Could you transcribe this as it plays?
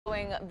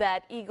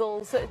That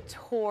Eagles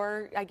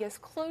tour,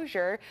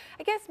 closure.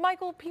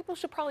 Michael, people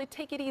should probably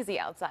take it easy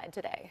outside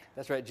today.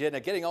 That's right, Jen. Now,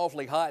 getting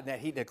awfully hot and that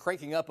heat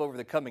cranking up over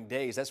the coming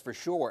days, that's for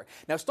sure.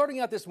 Now,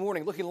 starting out this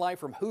morning, looking live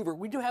from Hoover,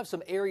 we do have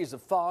some areas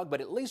of fog, but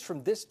at least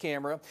from this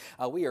camera,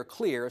 we are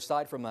clear,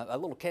 aside from a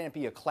little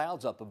canopy of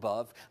clouds up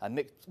above,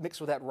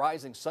 mixed with that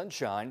rising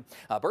sunshine.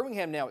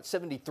 Birmingham now at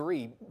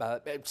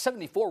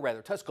 74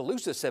 rather,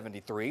 Tuscaloosa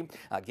 73,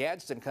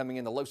 Gadsden coming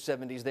in the low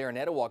 70s there in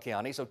Etowah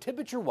County. So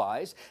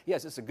temperature-wise,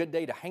 yes, it's a good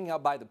day to hang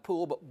out by the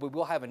pool, but we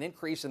will have an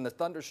increase in the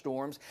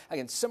thunderstorms.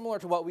 Again, similar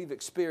to what we've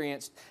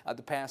experienced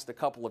the past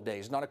couple of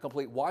days. Not a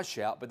complete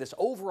washout, but this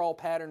overall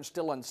pattern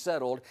still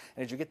unsettled.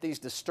 And as you get these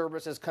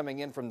disturbances coming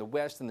in from the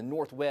west and the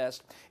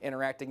northwest,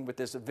 interacting with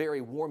this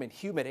very warm and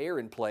humid air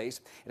in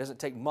place, it doesn't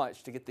take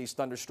much to get these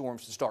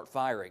thunderstorms to start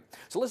firing.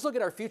 So let's look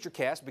at our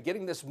futurecast.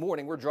 Beginning this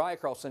morning, we're dry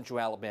across central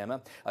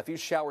Alabama. A few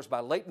showers by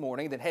late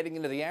morning, then heading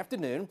into the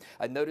afternoon.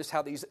 Notice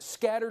how these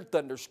scattered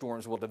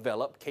thunderstorms will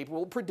develop,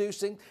 capable of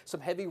producing some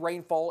heavy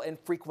rainfall and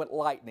frequent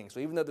lightning. So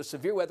even though the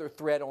severe weather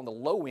threat on the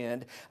low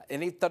end,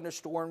 any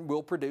thunderstorm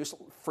will produce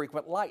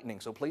frequent lightning.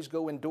 So please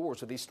go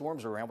indoors with these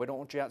storms around. We don't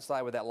want you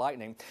outside with that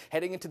lightning.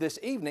 Heading into this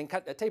evening,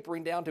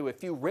 tapering down to a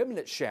few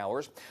remnant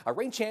showers.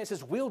 Rain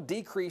chances will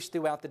decrease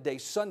throughout the day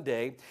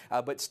Sunday,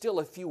 but still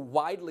a few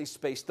widely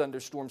spaced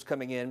thunderstorms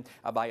coming in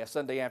by a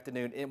Sunday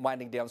afternoon and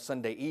winding down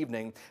Sunday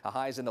evening.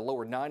 Highs in the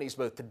lower 90s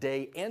both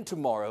today and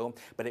tomorrow,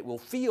 but it will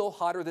feel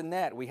hotter than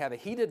that. We have a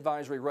heat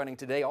advisory running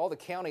today. All the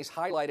counties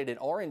highlighted in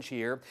orange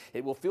here.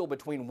 It will feel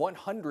between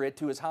 100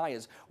 to as high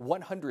as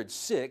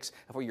 106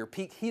 for your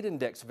peak heat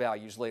index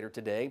values later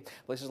today.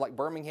 Places like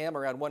Birmingham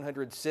around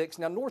 106.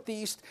 Now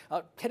northeast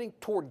heading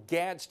toward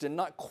Gadsden,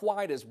 not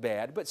quite as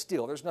bad, but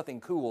still there's nothing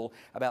cool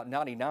about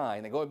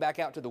 99. Then going back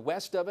out to the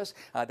west of us,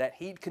 that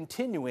heat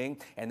continuing,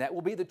 and that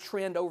will be the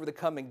trend over the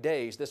coming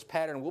days. This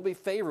pattern will be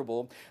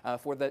favorable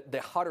for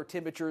the hotter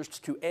temperatures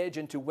to edge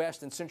into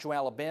west and central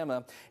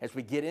Alabama as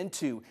we get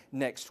into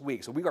next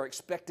week. So we are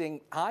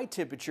expecting high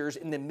temperatures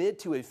in the mid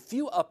to a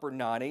few upper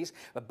 90s,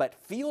 but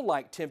feel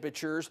like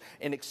temperatures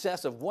in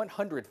excess of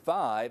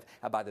 105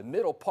 by the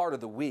middle part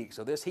of the week.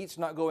 So this heat's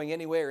not going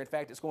anywhere. In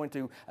fact, it's going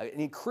to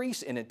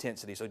increase in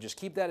intensity. So just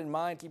keep that in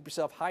mind. Keep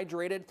yourself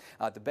hydrated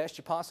the best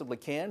you possibly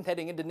can.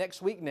 Heading into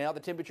next week now, the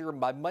temperature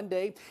by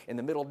Monday in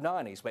the middle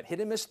 90s, but hit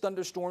and miss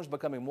thunderstorms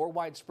becoming more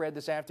widespread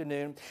this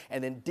afternoon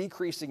and then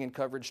decreasing in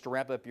coverage to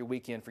wrap up your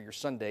weekend for your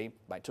Sunday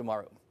by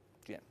tomorrow.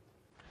 Jen.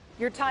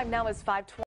 Your time now is 5:20.